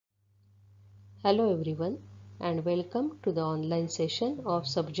Hello everyone and welcome to the online session of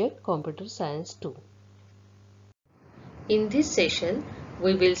subject Computer Science 2. In this session,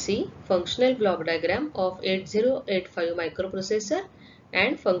 we will see functional block diagram of 8085 microprocessor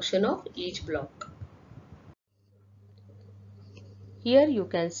and function of each block. Here you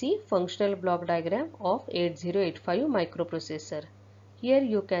can see functional block diagram of 8085 microprocessor. Here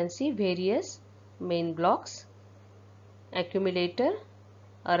you can see various main blocks: accumulator,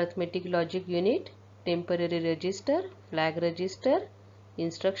 arithmetic logic unit, temporary register, flag register,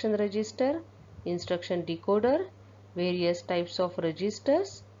 instruction register, instruction decoder, various types of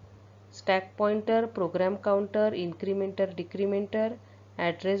registers, stack pointer, program counter, incrementer, decrementer,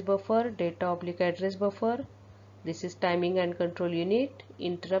 address buffer, data/address buffer. This is timing and control unit,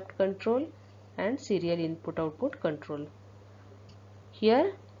 interrupt control, and serial input-output control.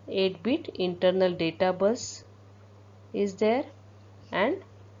 Here 8-bit internal data bus is there and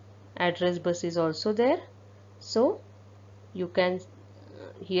address bus is also there. So you can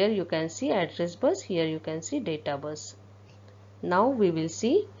here you can see address bus, here you can see data bus. Now we will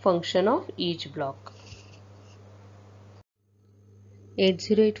see function of each block.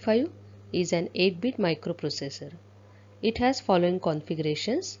 8085 is an 8-bit microprocessor. It has following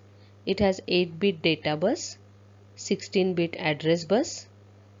configurations. It has 8-bit data bus, 16-bit address bus.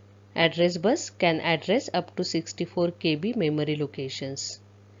 Address bus can address up to 64 KB memory locations.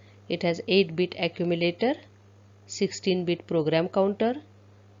 It has 8-bit accumulator, 16-bit program counter,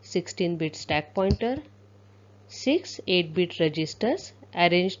 16-bit stack pointer, 6 8-bit registers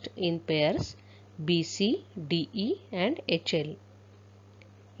arranged in pairs BC, DE and HL.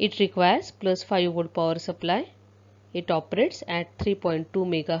 It requires plus 5 volt power supply. It operates at 3.2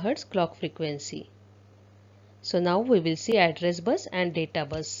 MHz clock frequency. So now we will see address bus and data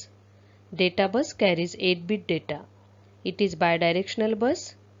bus. Data bus carries 8-bit data. It is bidirectional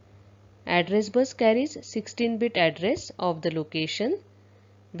bus. Address bus carries 16-bit address of the location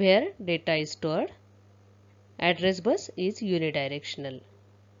where data is stored. Address bus is unidirectional.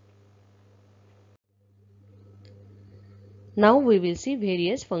 Now we will see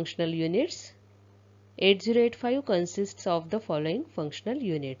various functional units. 8085 consists of the following functional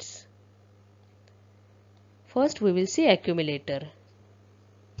units. First we will see accumulator.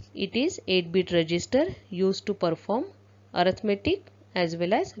 It is 8-bit register used to perform arithmetic as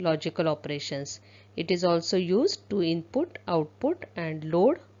well as logical operations. It is also used to input, output and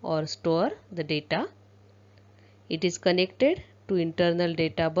load or store the data. It is connected to internal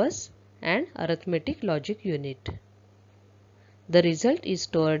data bus and arithmetic logic unit. The result is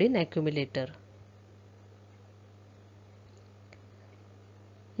stored in accumulator.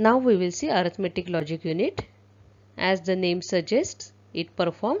 Now we will see arithmetic logic unit. As the name suggests, it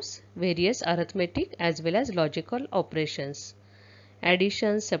performs various arithmetic as well as logical operations.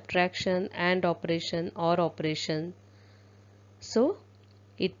 Addition, subtraction, AND operation, OR operation. So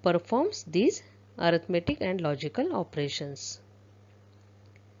it performs these arithmetic and logical operations.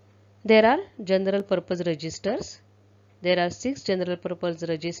 There are general purpose registers. There are 6 general purpose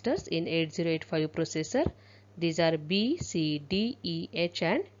registers in 8085 processor. These are B, C, D, E, H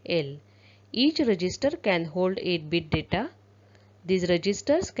and L. Each register can hold 8-bit data. These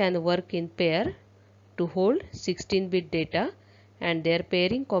registers can work in pair to hold 16-bit data and their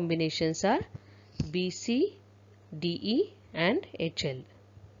pairing combinations are BC, DE and HL.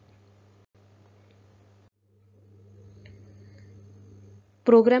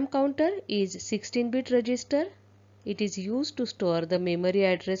 Program counter is 16-bit register. It is used to store the memory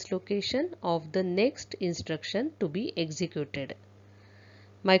address location of the next instruction to be executed.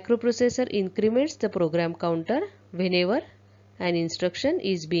 Microprocessor increments the program counter whenever an instruction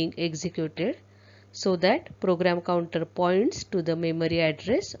is being executed so that program counter points to the memory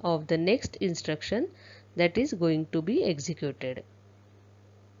address of the next instruction that is going to be executed.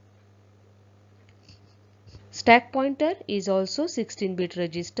 Stack pointer is also 16-bit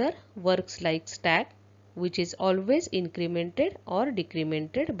register, works like stack, which is always incremented or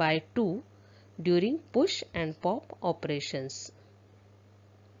decremented by 2 during push and pop operations.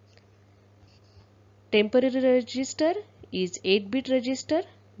 Temporary register is 8-bit register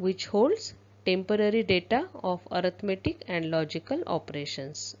which holds temporary data of arithmetic and logical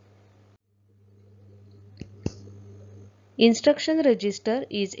operations. Instruction register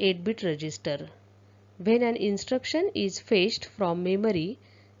is 8-bit register. When an instruction is fetched from memory,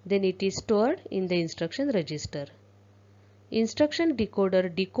 then it is stored in the instruction register. Instruction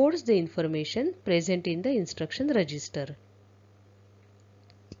decoder decodes the information present in the instruction register.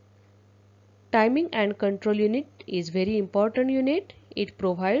 Timing and control unit is very important unit. It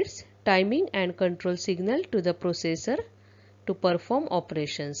provides timing and control signal to the processor to perform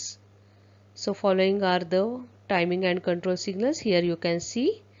operations. So following are the timing and control signals. Here you can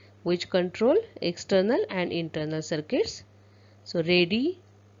see which control external and internal circuits. So ready,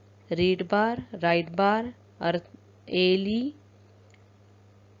 read bar, write bar, ALE,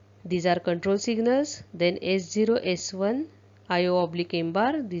 these are control signals. Then S0, S1, IO oblique M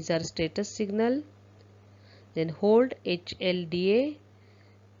bar, these are status signal. Then hold, HLDA,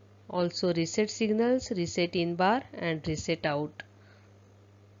 also reset signals, reset in bar and reset out.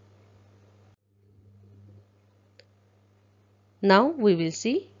 Now we will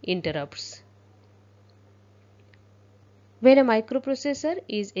see interrupts. When a microprocessor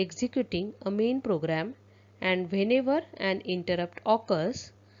is executing a main program and whenever an interrupt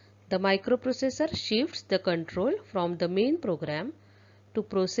occurs, the microprocessor shifts the control from the main program to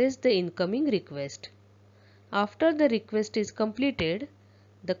process the incoming request. After the request is completed,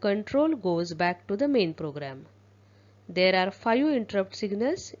 the control goes back to the main program. There are 5 interrupt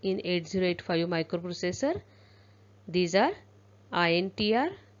signals in 8085 microprocessor. These are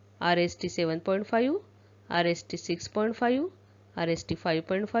INTR, RST 7.5, RST 6.5, RST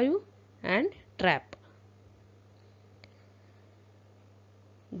 5.5 and trap.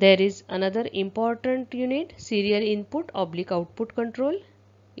 There is another important unit, serial input oblique output control.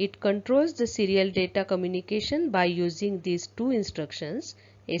 It controls the serial data communication by using these two instructions,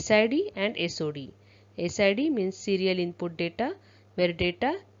 SID and SOD. SID means serial input data, where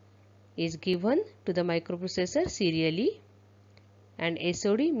data is given to the microprocessor serially, and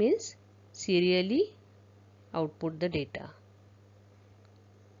SOD means serially output the data.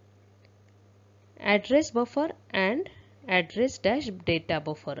 Address buffer and address dash data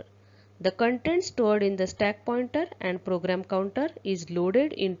buffer. The content stored in the stack pointer and program counter is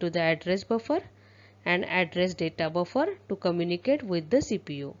loaded into the address buffer and address data buffer to communicate with the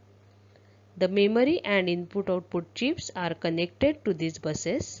CPU. The memory and input-output chips are connected to these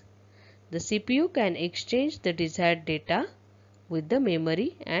buses. The CPU can exchange the desired data with the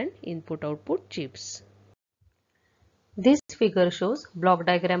memory and input-output chips. This figure shows block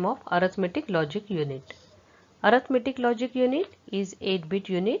diagram of arithmetic logic unit. Arithmetic logic unit is 8-bit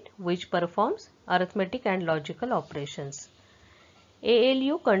unit which performs arithmetic and logical operations.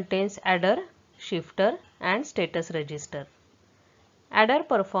 ALU contains adder, shifter and status register. Adder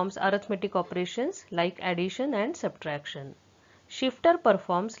performs arithmetic operations like addition and subtraction. Shifter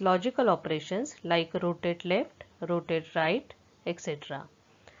performs logical operations like rotate left, rotate right, etc.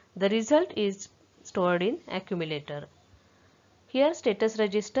 The result is stored in accumulator. Here status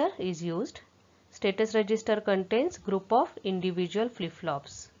register is used. Status register contains group of individual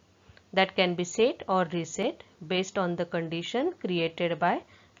flip-flops that can be set or reset based on the condition created by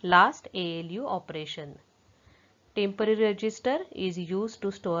last ALU operation. Temporary register is used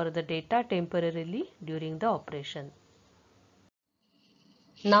to store the data temporarily during the operation.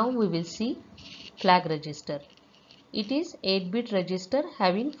 Now we will see flag register. It is 8-bit register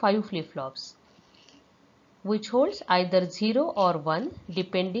having 5 flip-flops, which holds either 0 or 1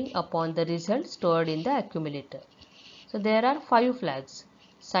 depending upon the result stored in the accumulator. So there are 5 flags: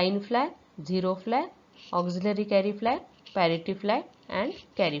 sign flag, zero flag, auxiliary carry flag, parity flag and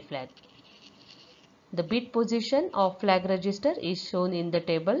carry flag. The bit position of flag register is shown in the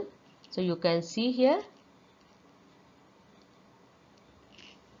table. So you can see here.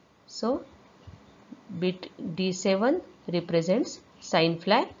 So bit D7 represents sign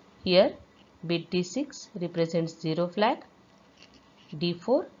flag. Here bit D6 represents zero flag.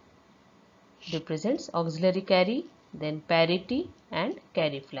 D4 represents auxiliary carry, then parity and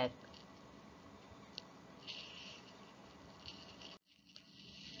carry flag.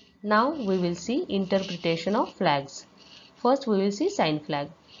 Now we will see interpretation of flags. First we will see sign flag.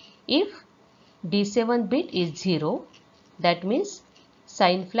 If D7 bit is 0, that means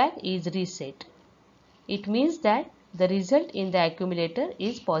sign flag is reset. It means that the result in the accumulator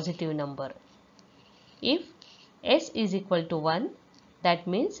is positive number. If S is equal to 1, that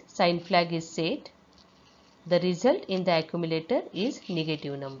means sign flag is set. The result in the accumulator is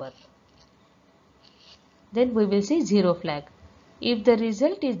negative number. Then we will see zero flag. If the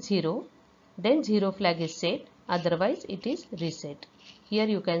result is 0, then zero flag is set, otherwise it is reset. Here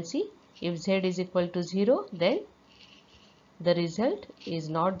you can see if Z is equal to 0, then the result is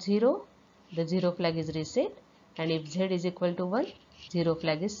not 0, the zero flag is reset, and if Z is equal to 1, zero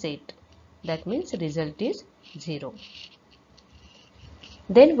flag is set. That means result is 0.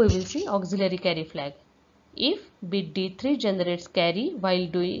 Then we will see auxiliary carry flag. If bit D3 generates carry while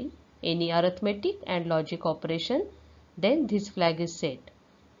doing any arithmetic and logic operation, then this flag is set.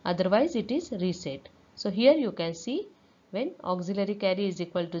 Otherwise it is reset. So here you can see when auxiliary carry is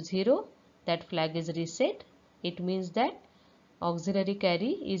equal to 0, that flag is reset. It means that auxiliary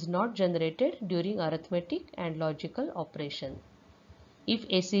carry is not generated during arithmetic and logical operation. If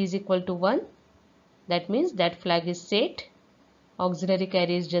AC is equal to 1, that means that flag is set. Auxiliary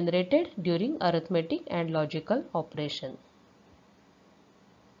carry is generated during arithmetic and logical operation.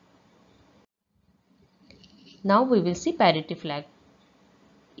 Now we will see parity flag.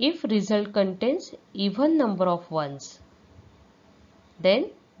 If result contains even number of ones, then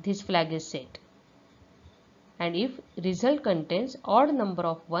this flag is set. And if result contains odd number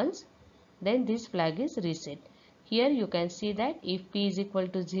of ones, then this flag is reset. Here you can see that if P is equal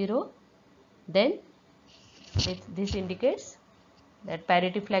to 0, then this indicates that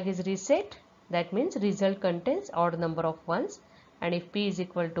parity flag is reset. That means result contains odd number of ones, and if P is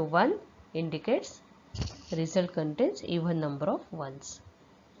equal to 1 indicates result contains even number of ones.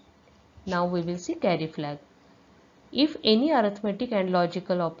 Now we will see carry flag. If any arithmetic and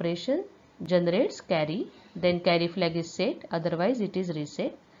logical operation generates carry, then carry flag is set, otherwise it is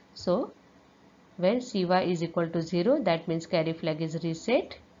reset. So when CY is equal to 0, that means carry flag is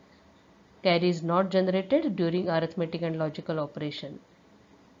reset. Carry is not generated during arithmetic and logical operation.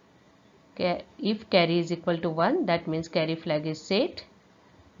 If carry is equal to 1, that means carry flag is set.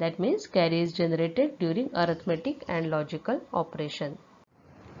 That means carry is generated during arithmetic and logical operation.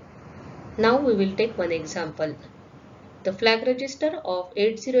 Now we will take one example. The flag register of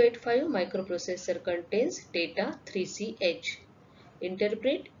 8085 microprocessor contains data 3CH.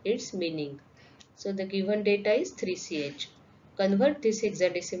 Interpret its meaning. So the given data is 3CH. Convert this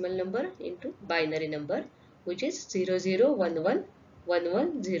hexadecimal number into binary number, which is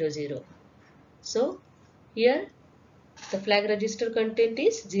 00111100. So here the flag register content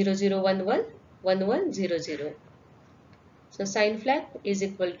is 00111100. So sign flag is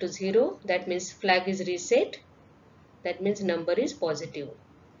equal to 0, that means flag is reset, that means number is positive.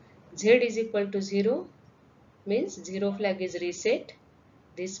 Z is equal to 0 means 0 flag is reset.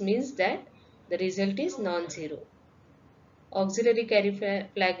 This means that the result is non-zero. Auxiliary carry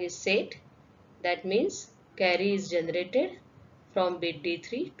flag is set, that means carry is generated from bit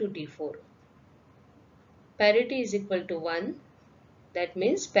D3 to D4. Parity is equal to 1, that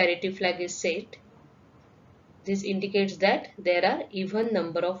means parity flag is set. This indicates that there are even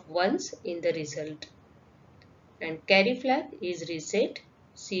number of ones in the result. And carry flag is reset,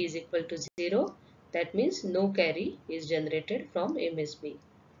 C is equal to 0, that means no carry is generated from MSB.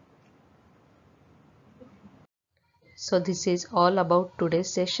 So this is all about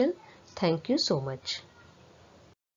today's session. Thank you so much.